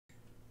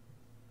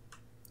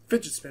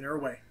fidget spinner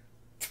away.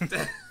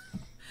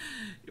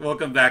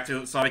 Welcome back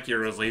to Sonic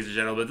Heroes, ladies and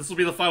gentlemen. This will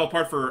be the final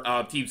part for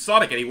Team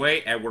Sonic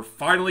anyway, and we're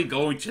finally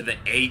going to the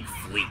Egg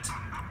Fleet.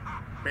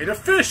 Made of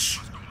fish!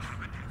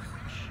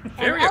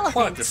 Very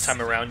aquatic this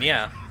time around,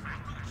 yeah.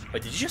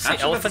 Wait, did you just say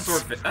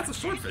elephants? That's a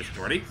swordfish,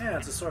 Jordy. Yeah,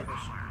 it's a swordfish.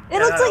 It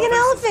looks like an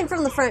elephant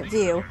from the front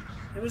view.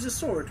 It was a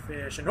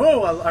swordfish. And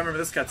oh, I remember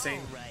this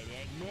cutscene.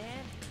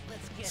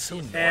 So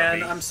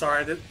and I'm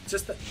sorry, that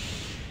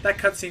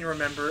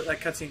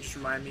cutscene just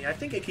reminded me. I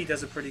think Icky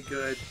does a pretty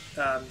good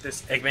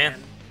this Eggman.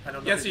 I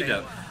don't know. Yes, he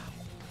does.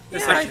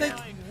 Yeah,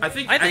 I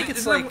think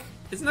it's like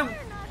isn't that?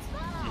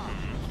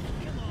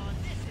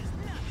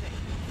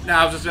 No,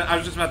 I was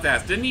just about to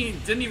ask. Didn't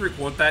he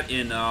record that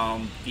in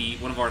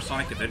one of our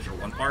Sonic Adventure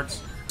 1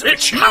 parts?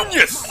 It's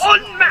genius,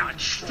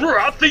 unmatched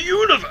throughout the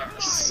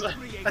universe.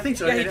 I think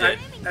so. Yeah, he and did.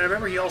 I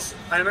remember he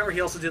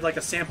also did like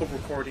a sample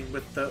recording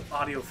with the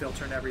audio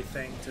filter and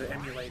everything to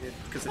emulate it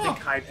because I think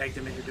Hyde egged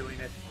him into doing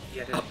it. He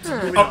had it.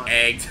 Moving on.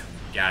 Egged.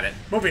 Got it.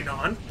 Moving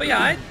on. But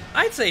yeah,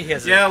 I'd say he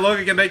has. Yeah,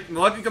 Logan can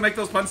make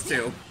those puns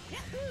too.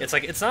 It's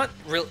like it's not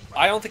real.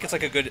 I don't think it's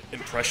like a good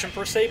impression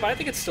per se, but I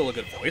think it's still a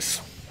good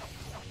voice.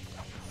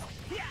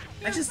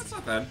 It's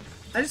not bad.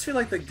 I just feel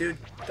like the dude.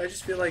 I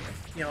just feel like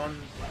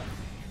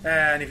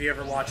and if he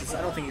ever watches,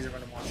 I don't think he's ever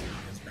gonna watch it when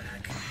he gets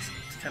back.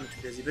 He's kind of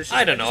too busy. But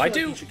I don't know. I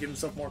do. do. He should give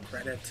himself more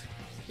credit.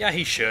 Yeah,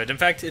 he should. In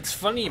fact, it's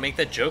funny you make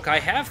that joke. I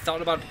have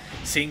thought about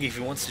seeing if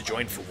he wants to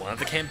join for one of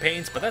the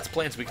campaigns, but that's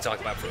plans we can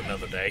talk about for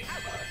another day.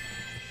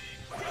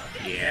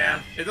 Yeah,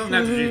 it doesn't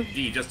have to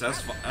be just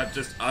us. For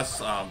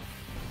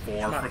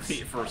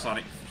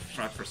Sonic.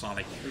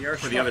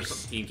 For the other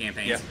team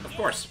campaigns, yeah. Of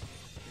course.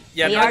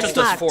 Yeah, We not are just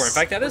us four. In schmucks.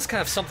 fact, that is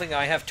kind of something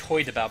I have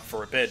toyed about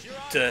for a bit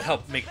to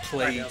help make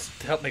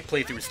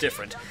playthroughs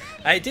different.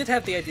 I did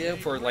have the idea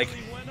for like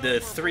the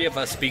three of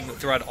us being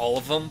throughout all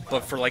of them,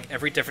 but for like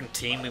every different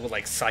team, we would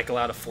like cycle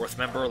out a fourth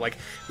member. Like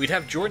we'd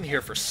have Jordan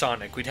here for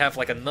Sonic. We'd have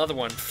like another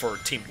one for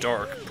Team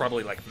Dark,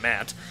 probably like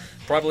Matt.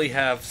 Probably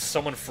have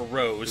someone for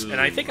Rose, and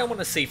I think I want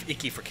to save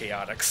Icky for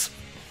Chaotix.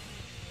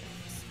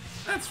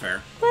 That's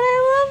fair. But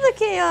I love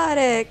the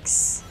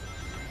Chaotix.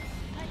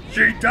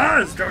 She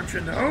does, don't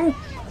you know?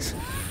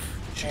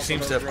 She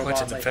seems to have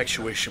quite an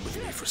infatuation with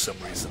me for some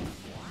reason.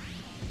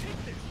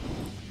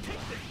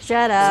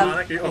 Shut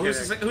up. Sonic, Oh,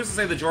 who's to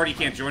say the Jordy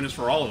can't join us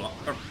for all of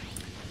them?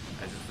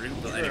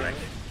 Anyway,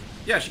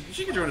 yeah,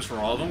 she can join us for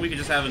all of them. We could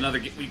just have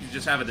We could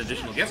just have an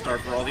additional guest star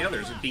for all the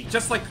others. It'd be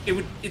just like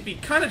It'd be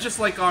kind of just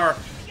like our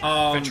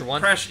Adventure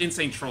 1? Crash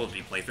Insane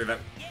Trilogy playthrough.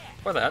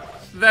 Or that.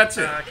 That's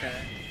it. Okay.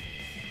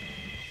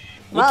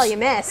 Well, you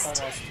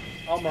missed.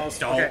 Almost.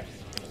 Don't. Okay.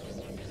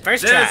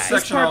 First This try.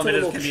 section part's of a it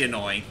little can be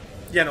annoying.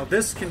 Yeah, no,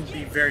 this can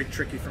be very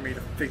tricky for me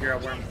to figure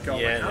out where I'm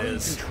going. Yeah, it How do you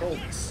is. control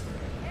this?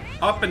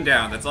 Up and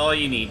down. That's all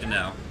you need to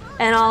know.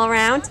 And all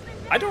around.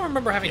 I don't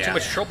remember having too Yeah.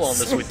 much trouble on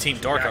this with Team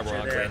Dark, Gotcha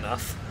ironically there.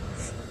 enough.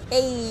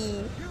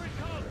 Hey.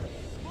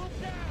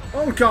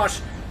 Oh gosh,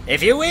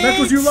 If you win,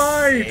 Knuckles, you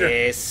lied!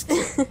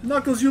 Knuckles,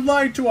 Knuckles, you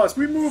lied to us.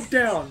 We moved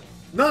down.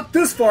 Not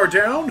this far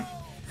down.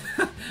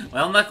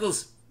 Well,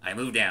 Knuckles, I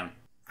moved down.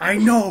 I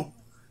know.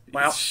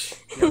 Well,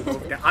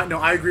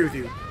 I agree with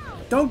you.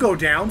 Don't go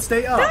down.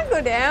 Stay up. Don't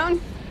go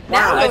down. Wow.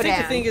 Now I go think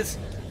down. the thing is,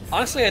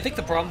 honestly, I think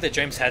the problem that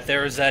James had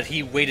there is that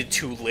he waited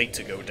too late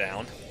to go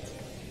down.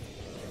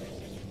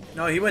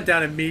 No, he went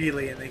down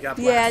immediately, and they got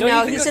Yeah, blasted. No, you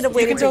no, can he go- should have you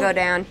waited can to go- go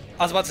down.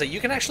 I was about to say, you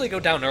can actually go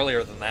down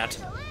earlier than that.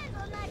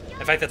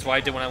 In fact, that's what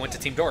I did when I went to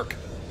Team Dark.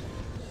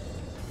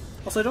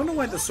 Also, I don't know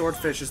why the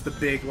swordfish is the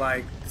big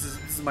this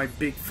is my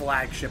big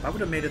flagship. I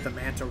would have made it the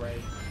manta ray.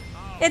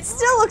 It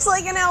still looks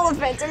like an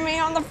elephant to me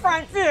on the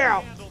front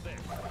view.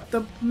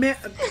 The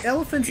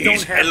elephants He's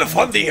don't have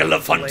elephant, the multiple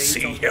elephant, blades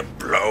see on- him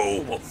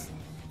blow.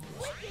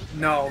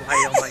 No, I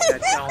don't like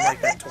that. I don't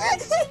like that toy.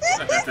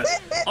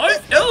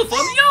 I'm Elephant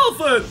the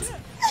Elephant!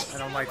 I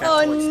don't like that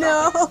Oh toy.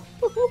 Stop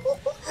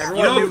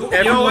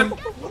it. no.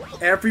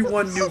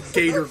 Everyone knew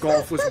Gator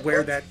Golf was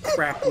where that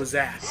crap was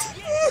at.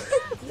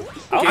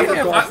 I Gator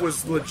think Golf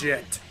was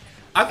legit.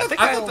 I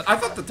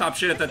thought the top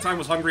shit at that time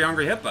was Hungry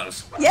Hungry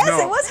Hippos. Yes,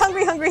 No. it was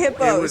Hungry Hungry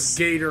Hippos. It was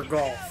Gator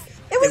Golf.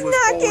 It was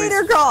not always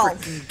Gator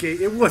Golf.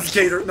 freaking it was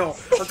Gator. No,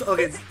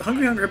 okay.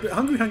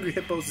 Hungry Hungry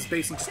Hippos is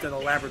basically just an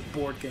elaborate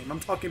board game. I'm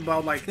talking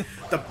about like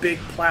the big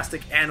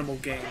plastic animal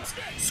games.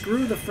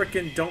 Screw the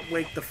frickin' Don't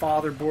Wake the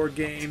Father board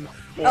game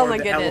or Oh my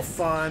the goodness.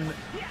 Elephant.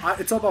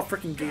 It's all about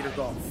frickin' Gator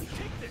Golf.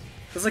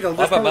 There's like a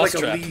about probably like a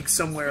Mousetrap? league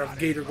somewhere of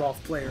Gator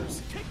Golf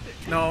players.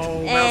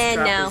 No, Eh,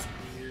 Mousetrap no. was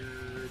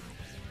weird.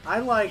 I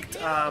liked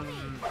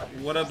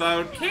What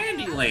about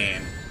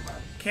Candyland?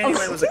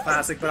 Candyland was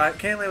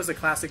a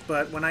classic,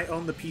 but when I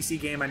owned the PC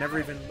game, I never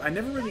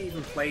really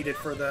even played it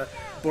for the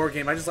board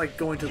game. I just like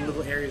going to the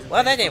little areas and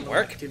Well, that playing didn't the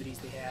little work. activities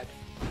they had.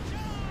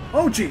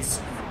 Oh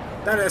jeez,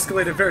 that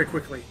escalated very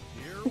quickly.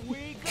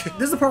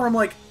 This is the part where I'm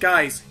like,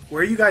 guys,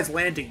 where are you guys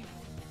landing?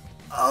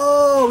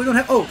 Oh, we don't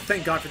have. Oh,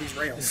 thank God for these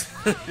rails.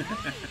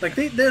 Like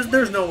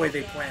there's no way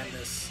they planned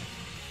this.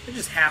 There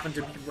just happened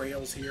to be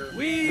rails here.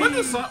 When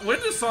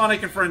does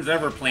Sonic and Friends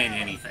ever plan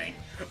anything?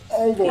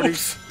 Oh, lordy.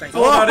 Oops. Thank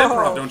All you. about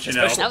improv, don't you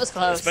know? That was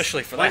close.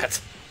 Especially for Like-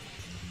 that.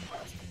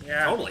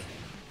 Yeah. Totally.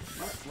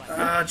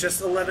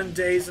 Just 11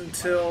 days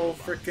until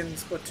frickin'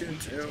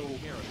 Splatoon 2.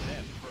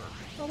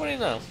 Oh, what do you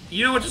know?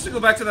 You know what, just to go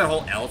back to that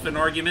whole elephant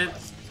argument,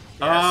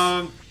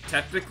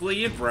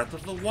 technically in Breath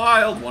of the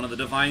Wild, one of the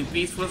divine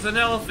beasts was an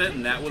elephant,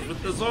 and that was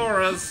with the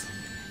Zoras.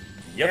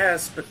 Yep.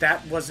 Yes, but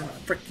that wasn't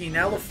freaking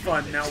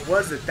elephant, now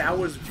was it? That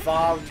was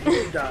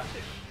Varuda.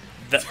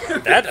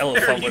 That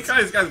elephant You was...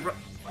 guys,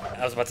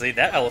 I was about to say,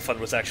 that elephant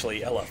was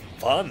actually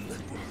fun.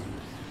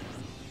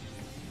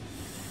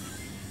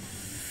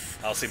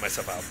 I'll see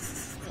myself out.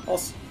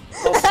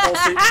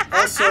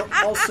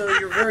 Also,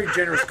 you're very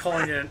generous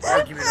calling it an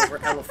argument over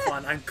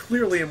elephant. I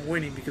clearly am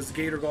winning because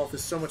Gator Golf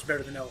is so much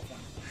better than elephant.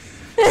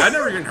 I've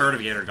never even heard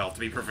of Gator Golf, to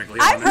be perfectly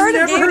honest. I've heard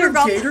You of never heard Gator of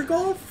Golf. Gator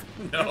Golf?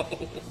 No.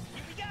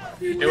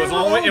 It was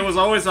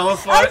always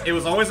elephant. It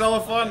was always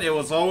elephant. It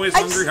was always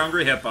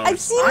hungry hippo. I've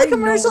seen I the know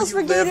commercials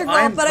where for you live. Gator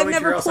I am Golf, but I've coming to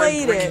your never house. I'm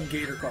played bringing it.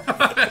 Gator Golf.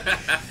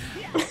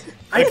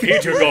 I can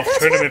Gator Golf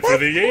tournament for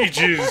the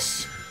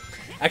ages.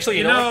 Actually,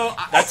 you know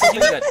what? That's something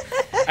that...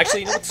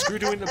 Actually, you know what? Screw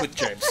doing it with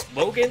James.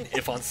 Logan,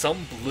 if on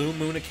some blue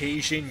moon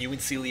occasion you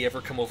and Celie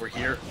ever come over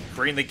here,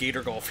 bring the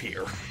Gator Golf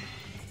here.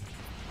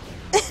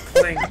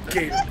 playing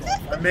Gator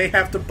Golf. I may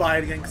have to buy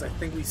it again because I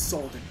think we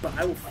sold it, but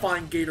I will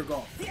find Gator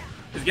Golf.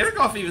 Is Gator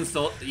Golf even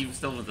still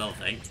a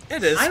thing?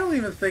 It is. I don't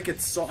even think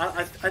it's so.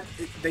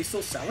 They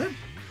still sell it?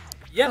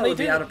 Yeah, That they would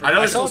be do. out of I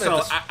know they saw still it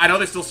at sell. the- I know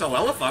they still sell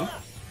elephant.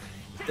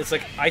 It's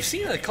like, I've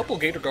seen a couple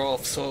Gator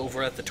Golfs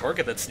over at the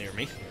Target that's near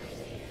me.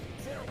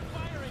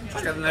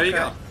 Okay, then there you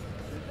go.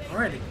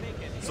 Alrighty.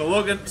 So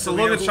Logan's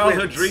who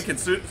childhood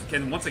wins? dream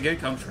can once again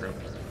come true.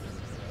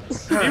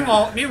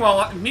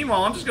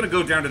 meanwhile, I'm just gonna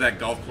go down to that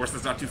golf course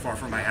that's not too far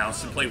from my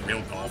house and play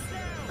real golf.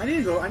 I need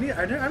to go. I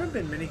haven't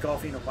been mini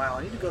golfing in a while.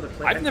 I need to go to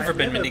play. I've never been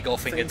they have mini a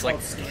golfing. thing It's like-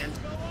 called Scanned.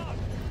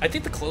 I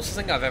think the closest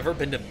thing I've ever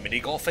been to mini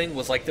golfing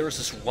was like there was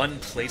this one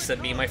place that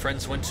me and my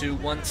friends went to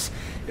once.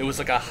 It was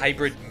like a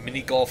hybrid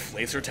mini golf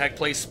laser tag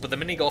place, but the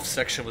mini golf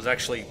section was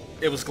actually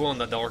glow in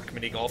the dark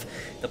mini golf.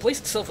 The place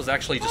itself was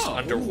actually just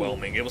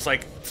underwhelming. It was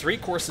like 3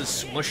 courses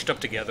smushed up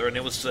together, and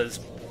it was as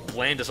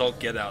bland as all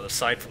get out,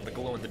 aside from the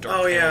glow in the dark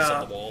panels yeah.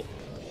 on the wall.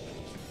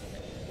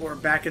 We're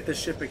back at the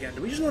ship again.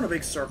 Do we just go in a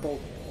big circle?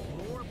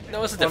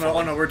 No, it's a Oh different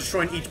no, one. we're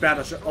destroying each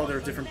battleship. Oh, there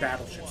are different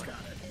battleships. Got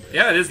it.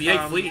 Yeah, it is the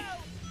 8th fleet.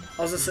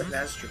 I was gonna say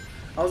that's true.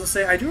 I was gonna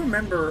say I do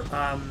remember.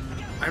 I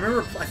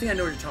think I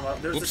know what you're talking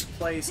about. There was this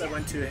place I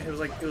went to.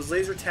 It was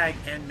laser tag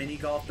and mini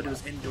golf, but it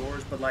was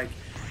indoors. But like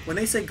when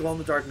they say glow in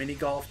the dark mini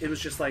golf, it was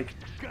just like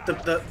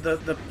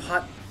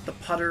the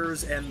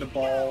putters and the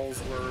balls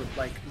were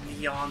like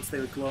neons. They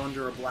would glow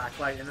under a black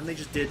light, and then they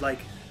just did like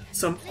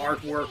some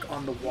artwork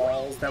on the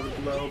walls that would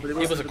glow. But it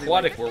It was really,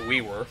 aquatic where we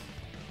were.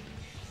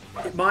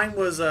 Mine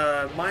was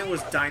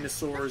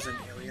dinosaurs and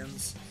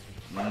aliens.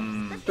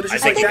 But it's I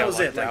just like think that I was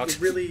it. lucked Like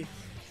out.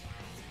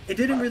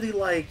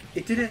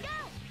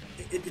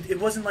 it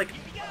wasn't like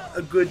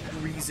a good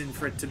reason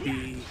for it to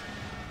be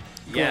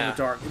glow in the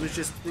dark. It was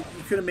just you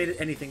could have made it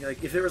anything.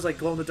 Like if there was like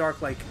glow in the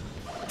dark like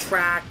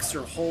tracks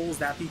or holes,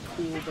 that'd be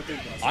cool. But there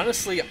wasn't.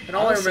 Honestly, And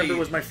all I remember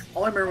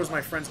was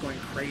my friends going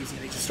crazy.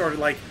 They just started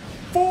like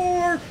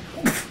 4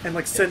 and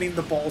like sending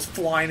the balls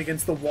flying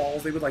against the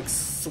walls. They would like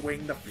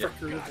swing the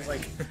fricker. It was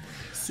like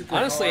super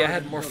honestly, I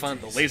hard. had more fun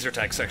in the laser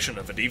tag section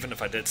of it, even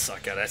if I did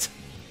suck at it.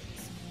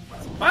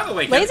 By the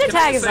way, Laser can I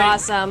tag is say-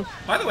 awesome.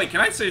 By the way, can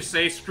I say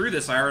screw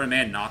this Iron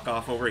Man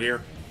knockoff over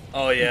here?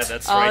 Oh yeah,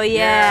 that's Oh right.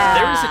 yeah.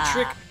 There was a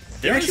trick.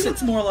 It There was actually a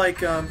looks more like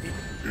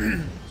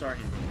sorry.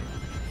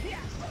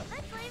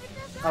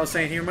 I was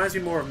saying he reminds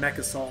me more of Mech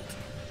Assault.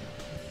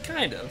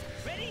 kind of.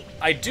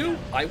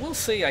 I will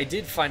say I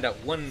did find out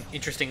one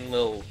interesting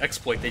little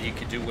exploit that you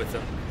could do with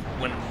them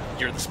when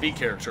you're the speed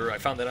character. I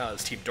found that out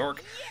as Team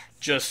Dark.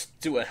 Just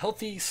do a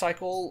healthy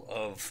cycle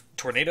of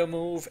tornado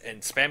move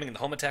and spamming the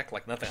home attack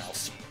like nothing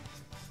else.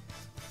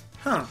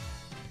 Huh.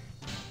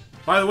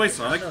 By the way,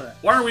 Sonic, know that.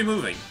 why are we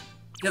moving?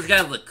 Because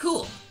guys look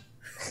cool.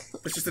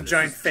 It's just a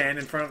giant fan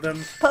in front of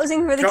them.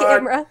 Posing for the Cut.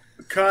 camera.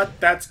 Cut.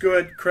 That's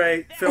good.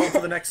 Cray. Film for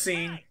the next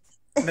scene.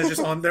 And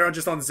they're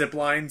just on zip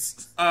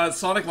lines.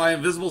 Sonic, my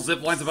invisible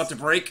zip line's about to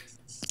break.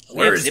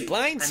 Where is zip he?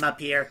 lines? I'm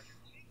up here.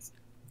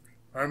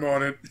 I'm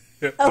on it.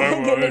 Oh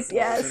my goodness,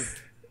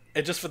 yes.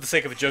 And just for the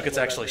sake of a joke, it's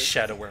actually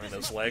Shadow wearing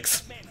those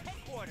legs.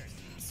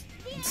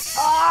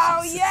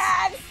 Oh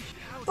yes!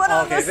 Put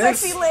on Okay, the this-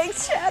 sexy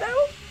legs, Shadow.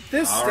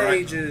 This All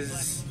right. stage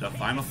is The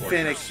final four.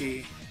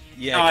 finicky.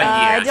 Yeah.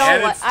 I and don't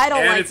and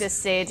like it's- this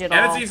stage at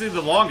And all. it's easily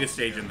the longest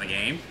stage in the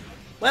game.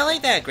 Well,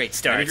 ain't that a great And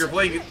start? if you're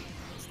playing...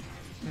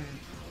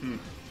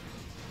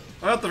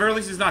 Well, at the very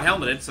least, he's not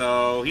helmeted,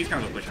 so he's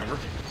kind of a pushover.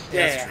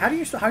 Yeah. How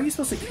are you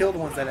supposed to kill the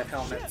ones that have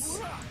helmets?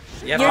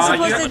 Yeah, You're you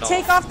supposed have to it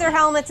take off their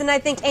helmets and I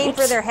think aim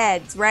for Oops. their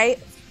heads, right?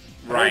 How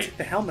do you Right. take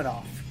the helmet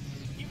off?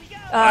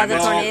 The well-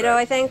 tornado,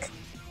 I think.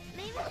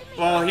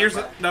 Well, here's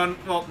the...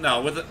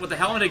 No. With the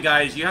helmeted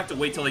guys, you have to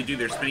wait till they do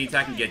their spinning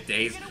attack and get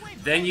dazed.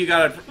 Then you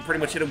gotta pretty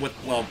much hit them with...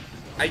 Well,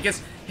 I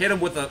guess hit him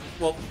with a...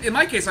 Well, in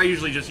my case, I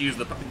usually just use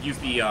the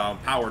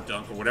power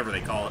dunk, or whatever they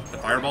call it, the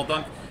fireball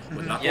dunk,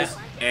 with Knuckles.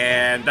 Yeah.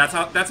 And that's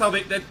how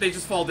they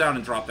just fall down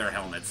and drop their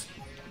helmets.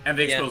 And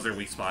they expose their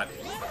weak spot.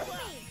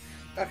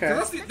 Okay.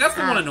 That's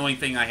the one annoying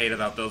thing I hate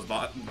about those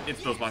bosses.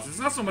 It's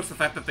not so much the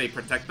fact that they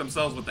protect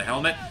themselves with the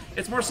helmet.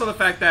 It's more so the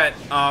fact that,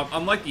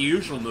 unlike the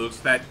usual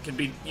moves, that you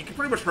can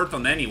pretty much hurt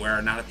them anywhere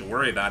and not have to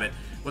worry about it.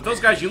 With those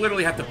guys, you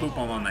literally have to boop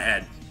them on the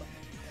head.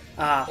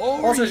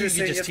 Also, as you're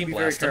saying, you have to team be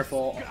very blast them.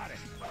 careful.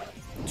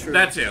 True.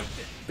 That too.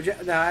 But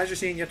as you're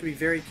saying, you have to be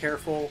very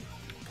careful.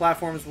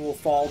 Platforms will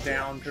fall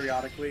down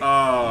periodically.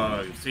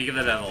 Oh, speak of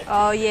the devil.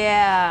 Oh,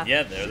 yeah.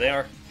 Yeah, there they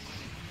are.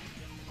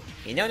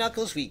 You know,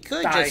 Knuckles, we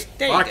could Die. just...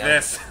 There Fuck you go.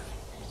 this.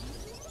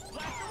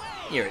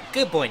 You're a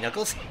good boy,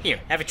 Knuckles.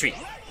 Here, have a treat.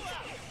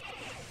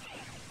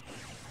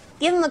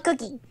 Give him a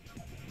cookie.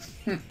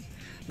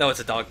 No, it's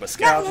a dog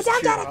biscuit. Yeah, No, you just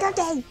don't chew get a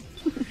cookie.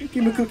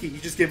 Give him a cookie. You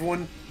just give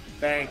one.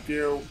 Thank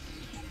you.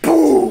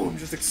 Boom!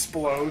 Just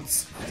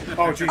explodes.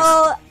 Oh, jeez.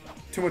 Oh,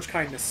 Too much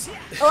kindness.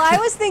 well, I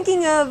was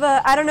thinking of,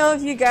 I don't know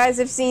if you guys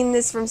have seen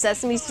this from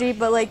Sesame Street,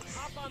 but like,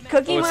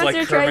 Cookie Oh, it's Monster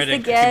like tries Kermit to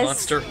and Cookie guess.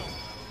 Monster.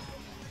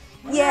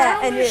 Yeah,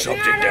 and It's not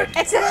a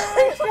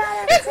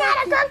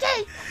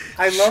cookie.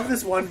 I love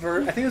this one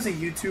verse. I think it was a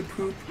YouTube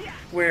poop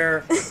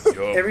where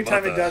every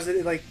time it does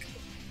it,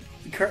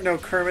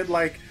 Kermit,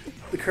 like,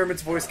 the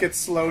Kermit's voice gets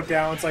slowed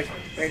down. It's like,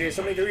 hey, there's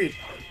something to eat.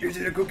 Is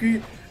it a cookie?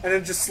 And then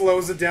it just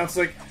slows it down. It's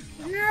like,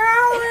 no,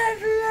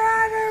 it's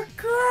not a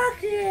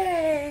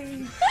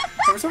cookie.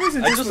 For some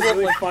reason, I this just was love,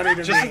 really like, funny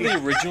to just in me.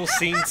 the original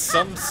scene,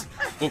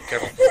 oh,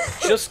 careful.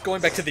 Just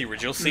going back to the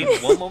original scene,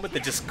 one moment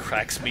that just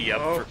cracks me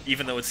up,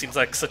 even though it seems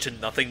like such a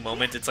nothing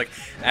moment, it's like,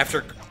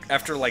 after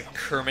like,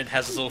 Kermit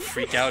has his little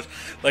freak out,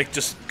 like,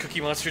 just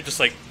Cookie Monster just,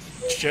 like,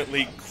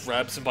 gently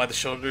grabs him by the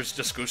shoulders,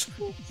 just goes,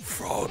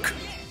 Frog.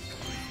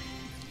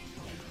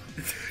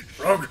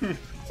 Frog.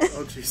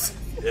 Oh, jeez.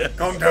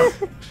 Calm down.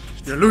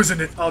 You're losing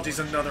it. Oh, jeez,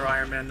 another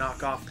Iron Man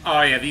knockoff.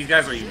 Oh yeah, these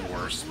guys are even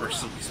worse.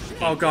 Personally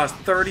speaking. Oh, gosh,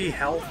 30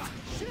 health.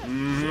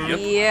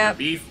 Yep.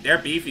 They're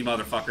beefy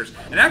motherfuckers.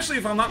 And actually,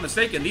 if I'm not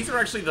mistaken, these are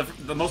actually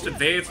the most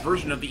advanced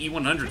version of the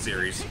E100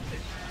 series.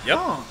 Yep.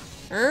 Oh.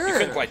 You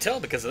couldn't quite tell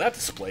because of that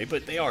display,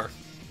 but they are.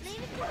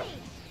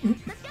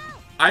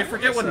 I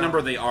forget what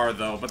number they are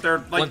though, but they're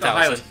like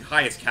 1,000. the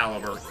highest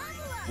caliber.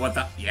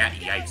 Yeah,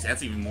 yikes,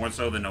 that's even more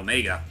so than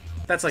Omega.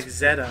 That's like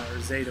Zeta or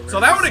Zeta. So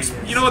that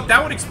would, you know what?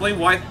 That would explain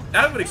why.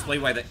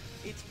 They.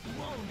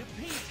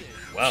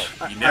 Wow.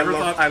 You never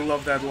thought. I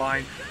love that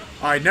line.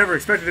 I never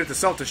expected it to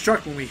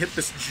self-destruct when we hit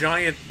this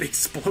giant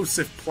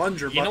explosive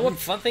plunger button. You know what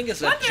fun thing is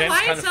that James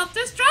kind of...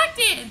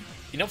 self-destructed?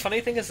 You know,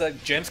 funny thing is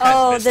that James kind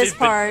Oh, of missed this it,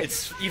 part. but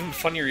it's even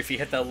funnier if you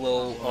hit that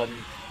little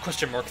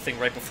question mark thing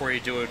right before you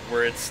do it,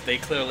 where they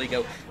clearly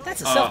go,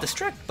 "That's a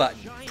self-destruct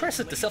button. Press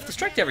it to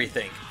self-destruct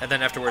everything," and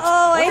then afterwards,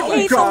 Oh, I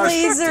hate the gosh.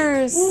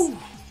 lasers.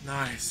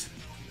 Nice.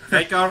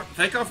 Thank God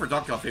for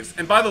Duck Fix.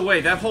 And by the way,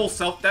 that whole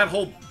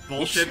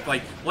bullshit,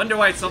 like, wonder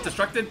why it's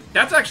self-destructed?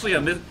 That's actually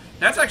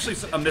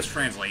a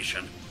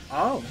mistranslation.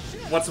 Oh.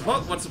 What's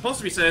supposed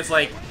to be said is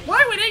like,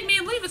 Why would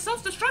Eggman leave a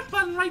self-destruct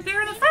button right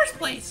there in the first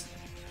place?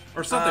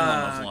 or something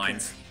along those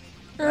lines.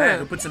 Hey,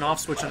 who puts an off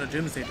switch on a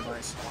Doomsday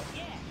device?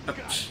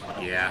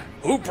 Yeah.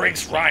 who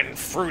brings rotten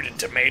fruit and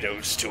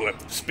tomatoes to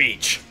a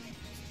speech?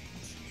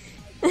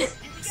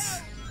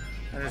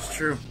 That is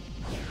true.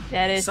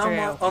 That is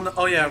Someone true. on the.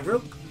 Oh yeah,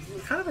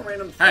 kind of a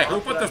random. Hey, thought, who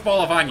put but this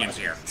ball of onions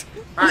here?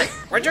 Alright,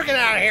 we're drinking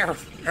out of here!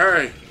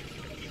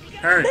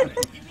 Hey.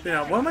 You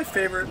know, one of my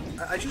favorite.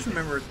 I just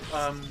remembered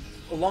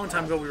a long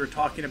time ago we were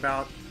talking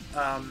about.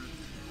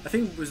 I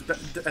think it was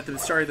at the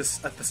start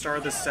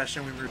of this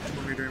session when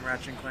we were doing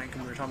Ratchet and Clank,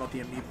 and we were talking about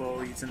the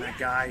amiibos and that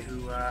guy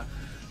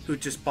who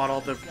just bought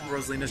all the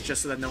Rosalinas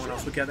just so that no one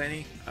else would get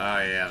any. Oh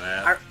yeah,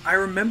 that. I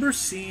remember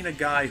seeing a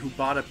guy who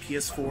bought a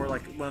PS4,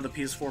 like one of the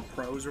PS4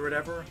 Pros or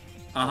whatever,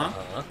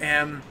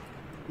 and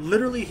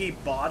literally he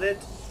bought it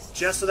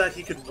just so that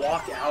he could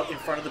walk out in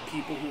front of the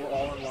people who were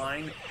all in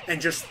line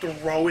and just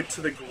throw it to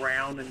the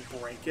ground and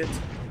break it.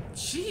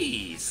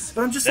 Jeez.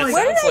 But I'm just That's-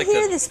 like, Where did I like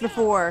hear the- this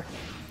before?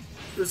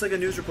 it was like a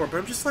news report, but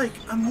I'm just like,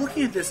 I'm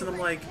looking at this and I'm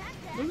like,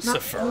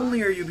 Lucifer. not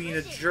only are you being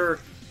a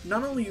jerk,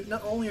 not only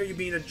are you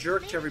being a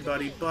jerk to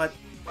everybody, but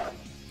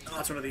oh,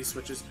 it's one of these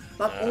switches.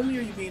 Not only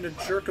are you being a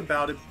jerk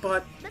about it,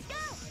 but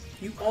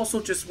you also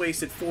just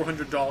wasted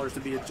 $400 to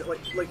be a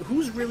like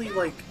who's really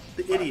like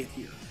the idiot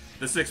here?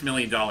 The $6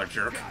 million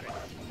jerk.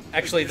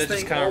 Actually, that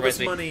just Spending kind all of this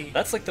reminds me. money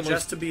That's like the just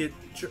most. to be a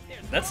jerk.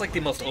 That's like the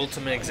most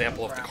ultimate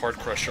example of the card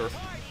crusher.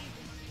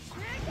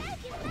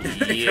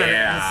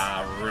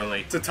 Yeah,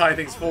 really. To tie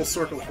things full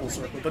circle.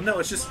 But no,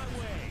 it's just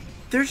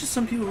there's just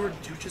some people who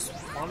do just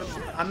want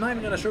to. I'm not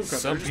even gonna sugarcoat.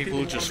 Some They're people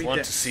who just be want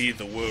dicks. to see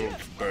the world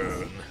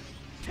burn.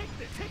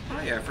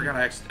 Oh yeah, I forgot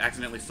I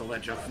accidentally stole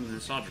that joke from the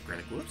nostalgia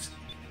critic. Whoops.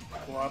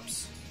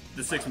 Whoops.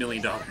 The $6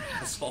 million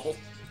asshole.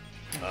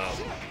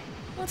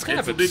 That's kind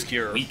of It's a bit-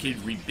 obscure. We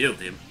could rebuild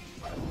him.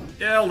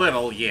 Yeah, a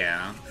little,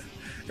 yeah.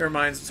 It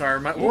reminds. Sorry,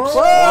 whoa!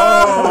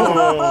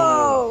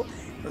 Oh,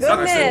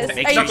 goodness!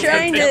 Make Are you sure-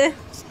 trying to?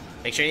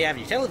 Make sure you have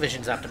your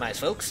televisions optimized,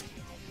 folks.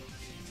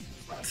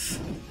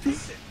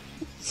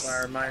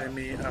 Sorry, it reminded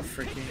me of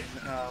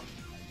freaking.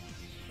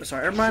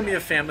 Sorry, it reminded me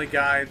of Family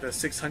Guy, the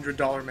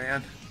 $600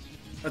 man,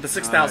 or the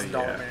 $6,000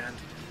 man.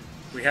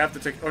 We have to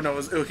take. Oh no, it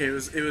was okay. It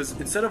was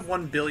instead of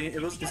 $1 billion.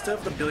 It was instead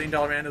of the $1 billion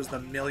man. It was the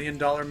 $1 million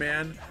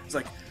man. It's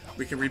like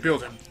we can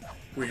rebuild him.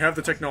 We have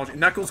the technology.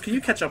 Knuckles, can you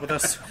catch up with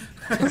us?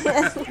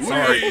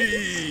 Sorry.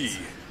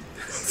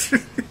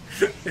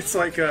 It's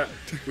like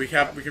we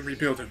can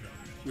rebuild him.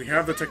 We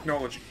have the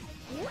technology,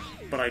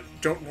 but I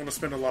don't want to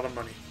spend a lot of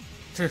money.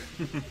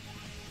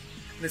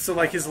 And so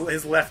like his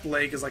left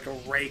leg is like a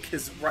rake.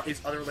 His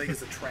other leg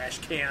is a trash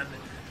can.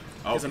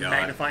 Is a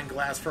magnifying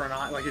glass for an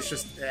eye. Like it's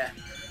just.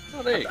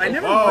 Oh, there you go. I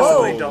never watched the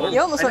 $1 billion dollar.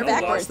 You almost went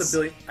backwards.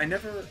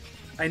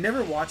 I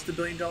never watched the $1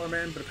 billion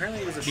man, but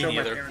apparently it was a show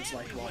my parents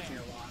liked watching a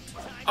lot.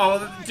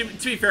 Oh, to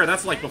be fair,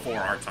 that's like before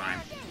our time.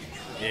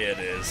 Yeah, it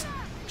is.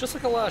 Just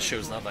like a lot of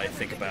shows now that I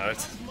think about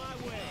it.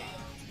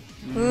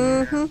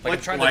 Mm-hmm. Like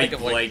I'm trying to think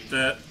of like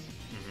the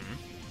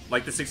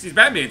 60s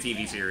Batman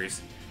TV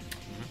series.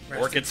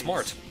 Or Get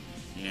Smart.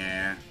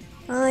 Yeah.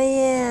 Oh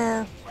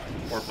yeah.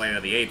 Or Planet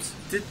of the Apes.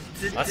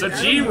 That's a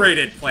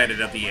G-rated Planet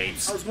of the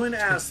Apes. I was going to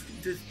ask,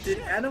 did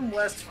Adam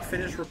West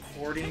finish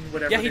recording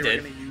whatever Yeah, he they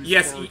did. were going to use?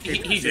 Yes, for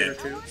he did.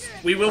 2?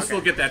 We will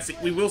still get that.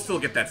 We will still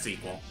get that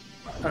sequel.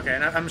 Okay,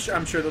 and I'm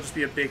sure there'll just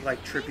be a big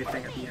like tribute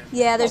thing at the end.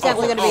 Yeah, there's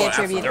definitely going to be a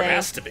tribute There thing.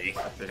 has to be.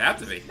 There'd have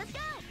to be.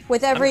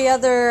 With every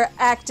other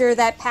actor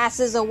that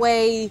passes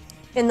away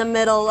in the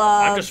middle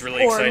of just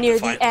really or excited near to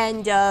the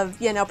find- end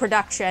of,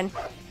 production.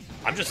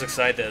 I'm just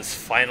excited that his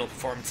final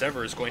performance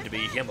ever is going to be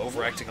him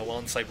overacting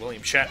alongside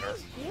William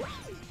Shatner.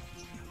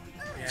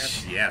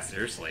 Yeah,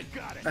 seriously.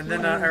 And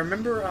then I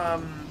remember,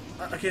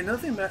 okay, another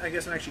thing that I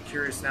guess I'm actually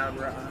curious now,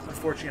 we're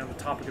unfortunately on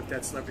the topic of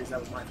dead celebrities, that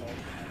was my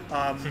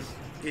fault,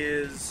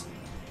 is,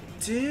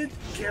 did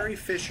Carrie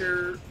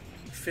Fisher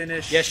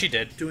finish Yeah, she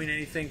did. doing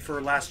anything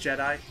for Last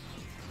Jedi?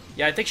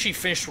 Yeah, I think she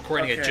finished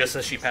recording it Okay. just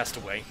as she passed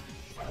away.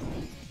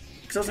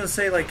 Because I was going to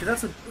say, like,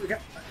 'cause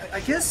I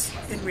guess,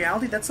 in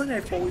reality, that's something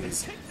I've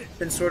always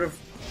been sort of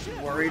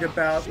worried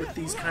about with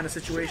these kind of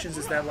situations,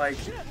 is that, like,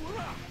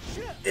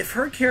 if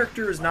her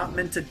character is not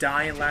meant to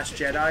die in Last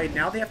Jedi,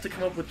 now they have to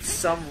come up with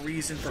some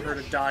reason for her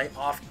to die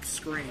off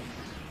screen.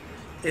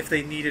 If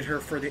they needed her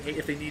for the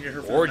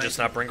Or just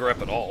not bring her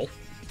up at all.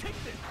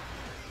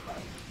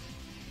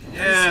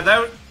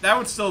 Yeah, that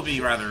would still be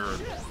rather,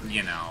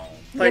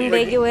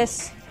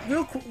 Ambiguous.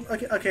 Real cool.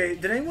 Okay,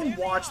 did anyone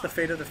watch The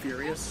Fate of the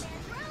Furious?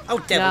 Oh,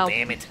 devil No.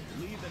 damn it.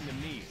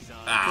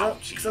 Oh,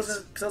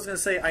 Because I was gonna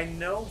say, I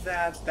know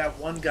that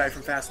one guy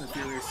from Fast and the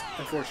Furious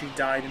unfortunately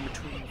died in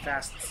between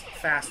Fast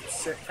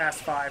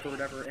 5 or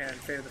whatever and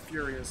Fate of the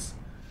Furious.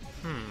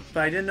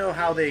 But I didn't know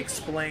how they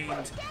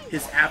explained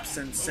his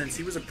absence, since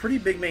he was a pretty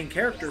big main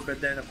character,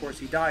 but then of course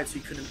he died, so he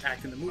couldn't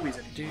act in the movies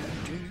anymore.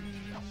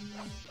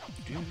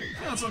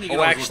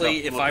 Oh,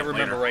 actually, if I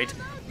remember right,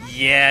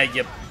 yeah,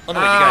 yep. Oh, no,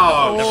 wait,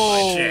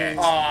 Oh, you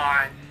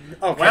got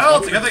shit. Okay. Well,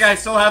 it's a good thing I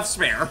still have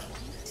spare.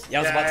 Yeah,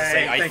 I was about to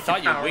say, I Thank you,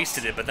 thought you Power.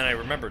 wasted it, but then I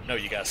remembered, no,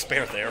 you got a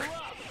spare there.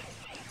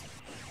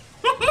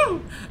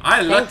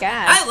 I Thank God.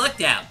 I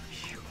looked out.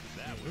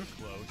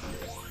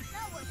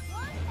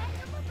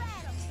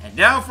 And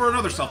now for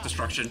another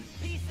self-destruction.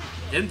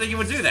 Didn't think you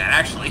would do that,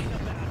 actually.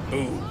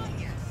 Ooh.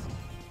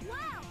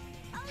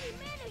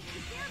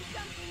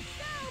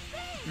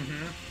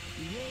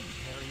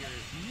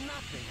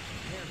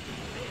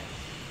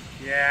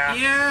 Yeah.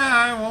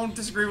 Yeah, I won't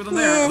disagree with him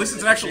there. At least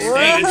it's an actual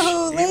stage.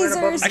 Whoa,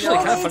 lasers! Actually,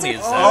 no kind of funny lasers.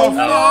 is Oh,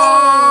 that.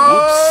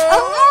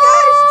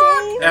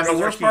 Oh my gosh, James! And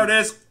the worst part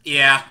is,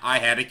 yeah, I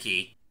had a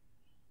key.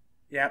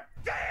 Yep.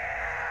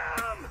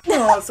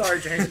 Oh, sorry,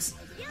 James.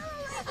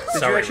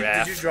 Sorry, Did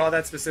Raph. you draw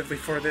that specifically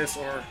for this,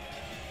 or?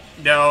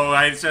 No,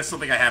 it's just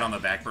something I had on the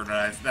back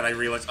burner that I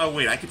realized, oh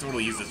wait, I could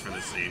totally use this for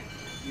this scene.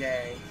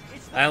 Yay.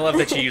 I love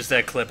that you used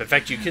that clip. In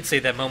fact, you could say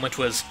that moment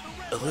was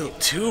a little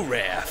too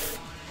Raph.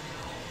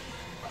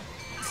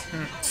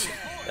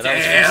 And that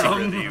was Damn. from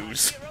Secret of the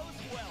Ooze.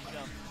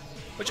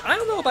 Which, I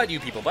don't know about you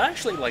people, but I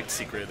actually liked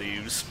Secret of the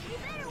Ooze.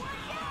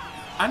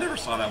 I never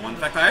saw that one. In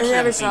fact, I actually never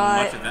haven't seen saw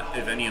much it. of that,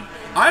 if any of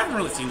I haven't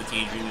really seen the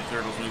Teenage Mutant Ninja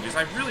Turtles movies.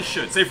 I really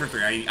should. Save for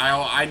 3. I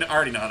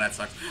already know how that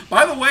sucks.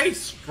 By the way,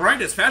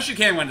 sprint as fast as you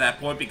can when to that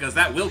point, because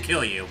that will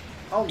kill you.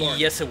 Oh, Lord.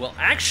 Yes, it will.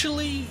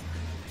 Actually,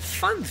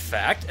 fun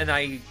fact, and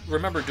I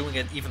remember doing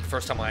it even the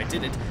first time I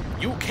did it,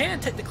 you can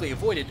technically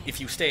avoid it if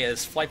you stay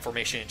as flight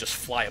formation and just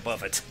fly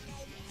above it.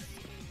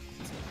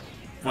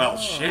 Well,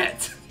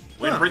 shit.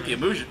 Way to break the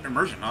immersion,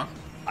 huh?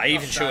 I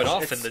even show it off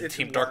in It's- the it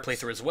Team Dark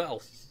works. playthrough as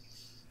well.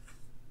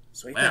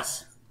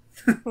 Sweetness.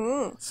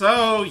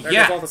 So, There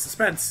yeah. goes all the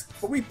suspense.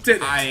 But we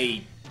did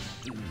it.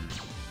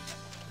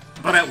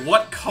 But at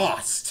what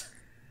cost?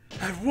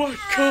 At what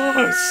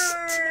cost?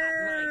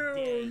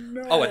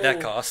 No. Oh, at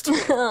that cost.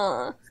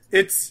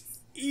 It's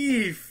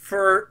E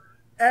for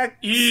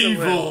excellent.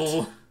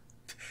 Evil.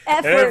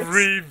 Effort.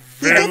 Every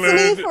He gets an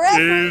E for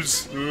effort.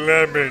 is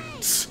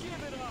lemons.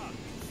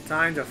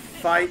 Time to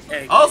fight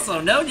Egg.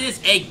 Also known as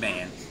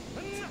Eggman.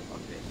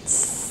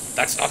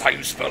 That's not how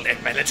you spell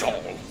Eggman at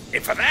all.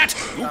 And for that,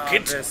 you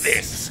get this.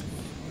 this.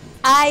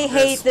 I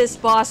hate this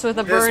boss with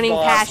a This burning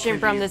boss passion can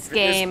from be- this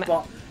game.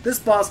 This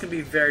boss can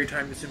be very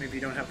time-consuming if you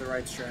don't have the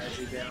right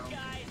strategy down.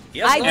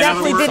 I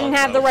definitely words- didn't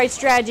have the right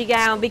strategy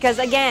down because,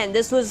 again,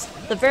 this was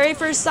the very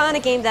first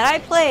Sonic game that I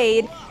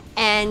played,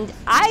 and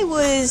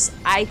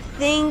I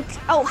think,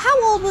 oh,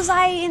 how old was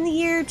I in the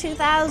year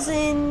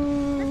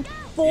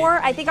 2004?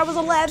 I think I was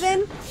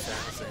 11.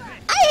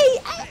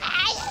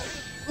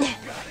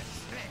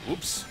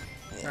 Oops.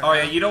 Oh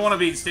yeah, you don't want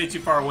to stay too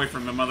far away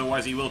from him,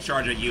 otherwise he will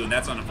charge at you, and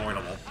that's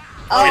unavoidable.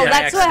 Oh, Yeah, I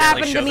that's what accidentally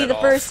happened to showed me that the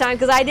off. first time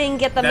because I didn't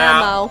get the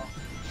memo.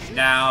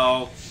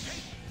 Now,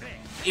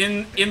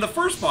 in the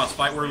first boss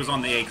fight where he was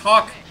on the egg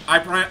hawk,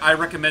 I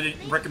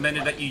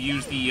recommended that you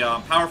use the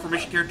power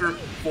formation character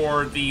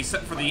for the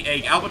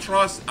egg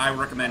albatross. I would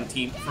recommend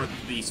team for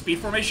the speed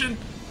formation.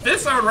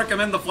 This I would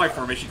recommend the flight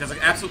formation because it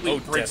absolutely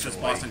breaks this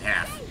boss in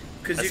half.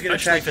 Because you can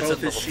Especially attack if it's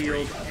both at his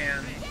level shield 3.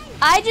 and...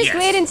 I just Yes.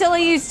 wait until I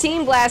use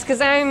Team Blast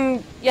because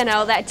I'm,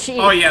 that cheap.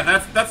 Oh yeah,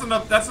 that's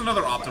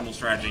another optimal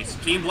strategy.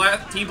 Team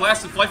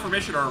blast and flight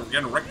formation are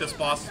gonna wreck this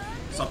boss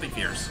something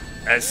fierce.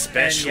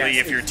 Especially And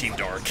yes, if you're Team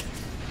Dark.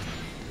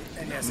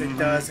 And yes, it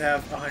does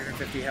have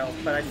 150 health,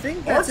 but I think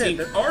Or that's team,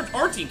 it. or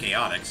team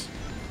chaotix.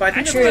 But I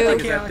think True. that's what I like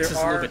is Yeah, that this is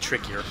there a little are... bit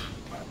trickier.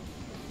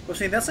 Well,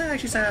 see, that's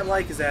actually something I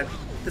like is that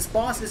this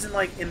boss isn't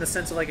like in the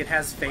sense of like it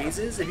has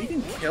phases. If you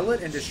can kill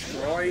it and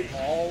destroy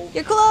all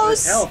You're close.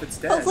 its health, it's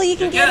dead. Hopefully you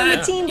can get him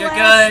a Team You're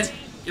Blast. good.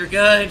 You're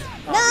good. No!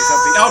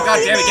 Oh god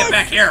damn it! Get missed!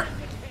 back here.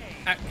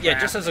 Yeah,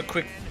 just as a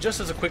quick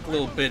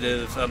little bit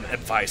of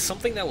advice,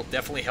 something that will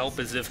definitely help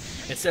is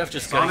if instead of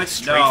just going Sonic,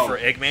 straight no. for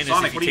Eggman, Sonic, is if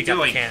what are you you take out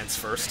the doing? cans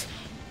first.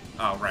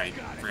 Oh right,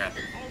 forgot.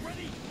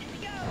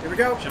 Here we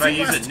go. Should I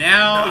use it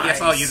now? Nice.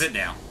 Yes, I'll use it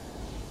now.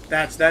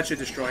 That should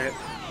destroy it.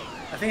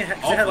 I think it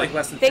had like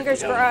less than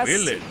Fingers 50 health. crossed.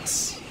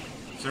 Villains.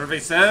 Survey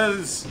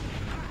says,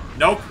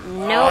 nope.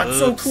 Nope. It's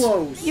so Oops.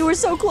 close. You were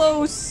so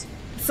close.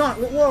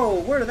 Whoa,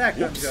 where did that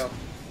gun go?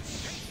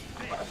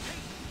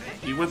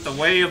 He went the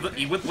way of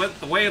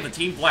the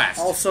team blast.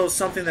 Also,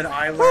 something that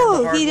I learned the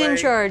Whew, hard he didn't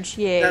way. charge.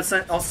 Yay. That's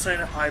also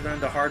something I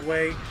learned the hard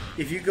way.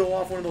 If you go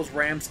off one of those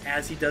ramps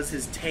as he does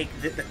his take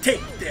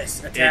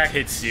this attack,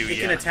 hits you, It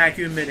can yeah. attack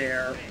you in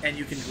midair, and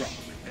you can drop.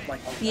 Like,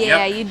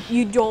 Yeah, Yep.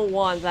 you don't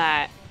want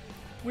that.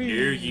 No,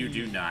 you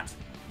do not.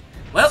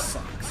 Well,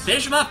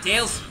 finish him up,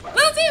 Tails. Will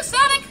do,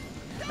 Sonic!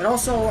 and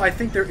also, I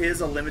think there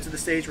is a limit to the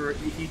stage where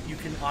you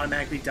can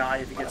automatically die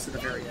if he gets to the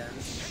very end.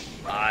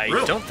 I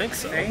Really? don't think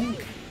so. I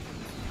think.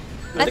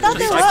 I thought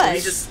there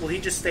Will he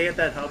just stay at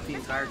that hub the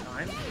entire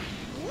time?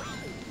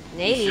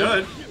 Maybe.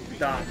 Should.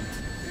 Die.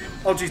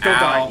 Oh jeez, don't Ow.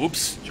 die.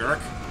 Oops, jerk.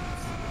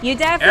 You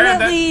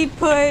definitely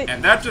put.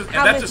 And that just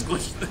How many-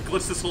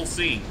 glitched this whole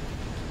scene.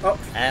 Oh,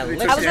 I we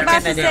was took I was damage.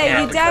 about to say,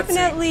 Yeah, you the cutscene.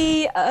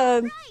 definitely.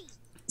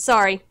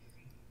 Sorry.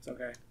 It's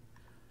okay.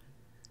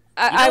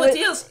 I You know what, would.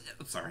 Tails?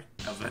 I'm sorry,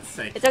 I was about to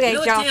say. It's okay, You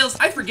know Joe. what, Tails?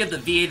 I forgive the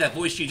VA that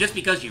voiced you just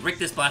because you ricked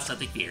this blast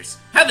something fierce.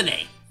 Have an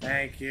A.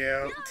 Thank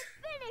you.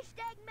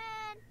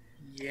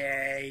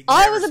 Yay.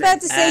 I never was say- about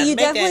to say you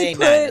make that definitely A put.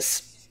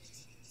 minus.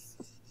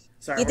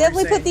 Sorry, You what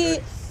were definitely put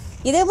saying?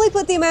 the. You definitely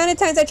put the amount of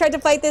times I tried to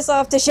fight this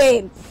off to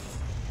shame.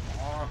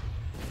 Aw,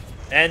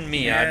 And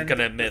me, I'm man,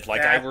 gonna admit,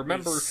 like, I that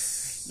remember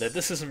was- that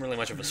this isn't really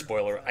much of a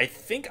spoiler. I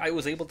think I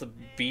was able to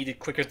beat it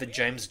quicker than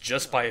James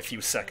just by a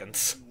few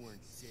seconds.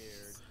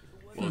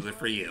 Well, good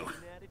for you.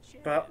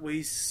 But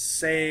we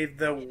saved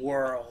the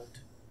world.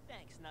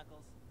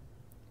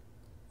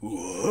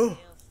 Whoa.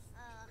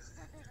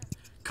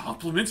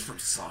 Compliments from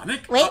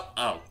Sonic? Wait.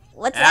 Oh.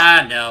 What's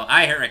that? Ah, no,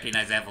 I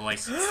recognize that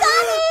voice. Sonic!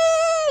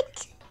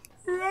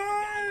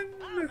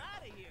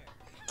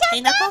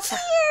 Hey, Knuckles. Here!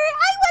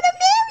 I want to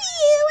marry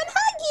you and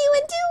hug you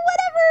and do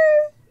whatever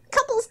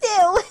couples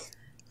do.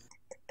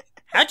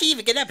 How'd you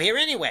even get up here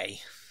anyway?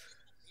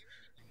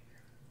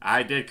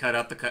 I did cut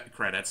out the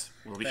credits.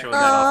 We'll be showing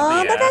that Aw,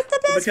 off but at that's the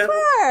best Because-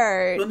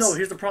 part. Well, no,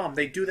 here's the problem.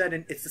 They do that,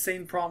 and it's the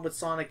same problem with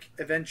Sonic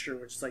Adventure,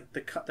 which is like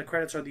the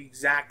credits are the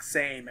exact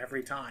same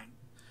every time.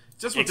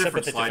 Just with Except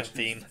different, with a different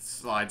theme.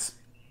 slides.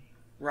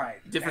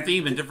 Right. Different And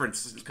theme and different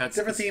cuts.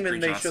 Different theme,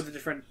 and they screenshots. show the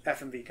different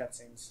FMV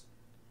cutscenes.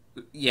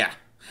 Yeah.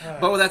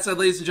 But with that said,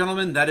 ladies and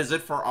gentlemen, that is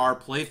it for our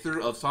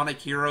playthrough of Sonic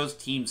Heroes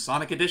Team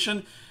Sonic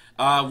Edition.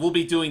 We'll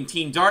be doing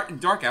Team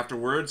Dark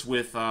afterwards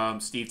with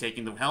Steve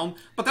taking the helm.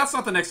 But that's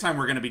not the next time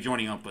we're going to be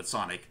joining up with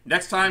Sonic.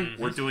 Next time,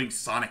 we're doing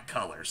Sonic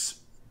Colors.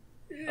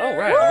 Oh,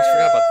 right, I almost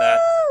forgot about that.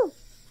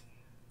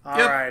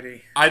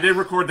 Alrighty. I did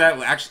record that.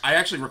 I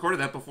actually recorded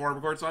that before I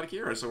recorded Sonic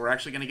Heroes, so we're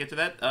actually going to get to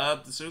that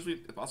as soon as we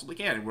possibly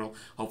can. And we'll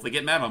hopefully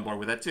get Matt on board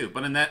with that too.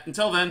 But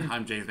until then,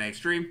 I'm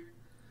JamesmanXtreme.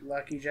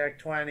 Lucky Jack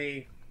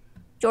 20.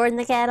 Jordan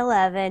the Cat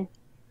 11.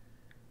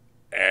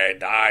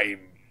 And I'm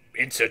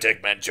Insert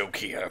Eggman joke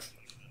here.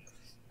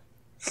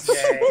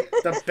 Yay.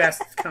 The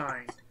best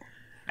kind.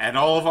 And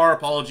all of our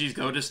apologies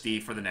go to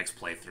Steve for the next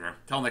playthrough.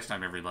 Till next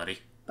time, everybody.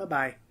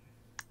 Bye-bye.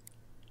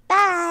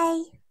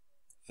 Bye.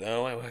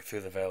 Though I walk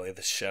through the valley of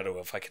the shadow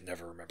of I can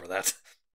never remember that.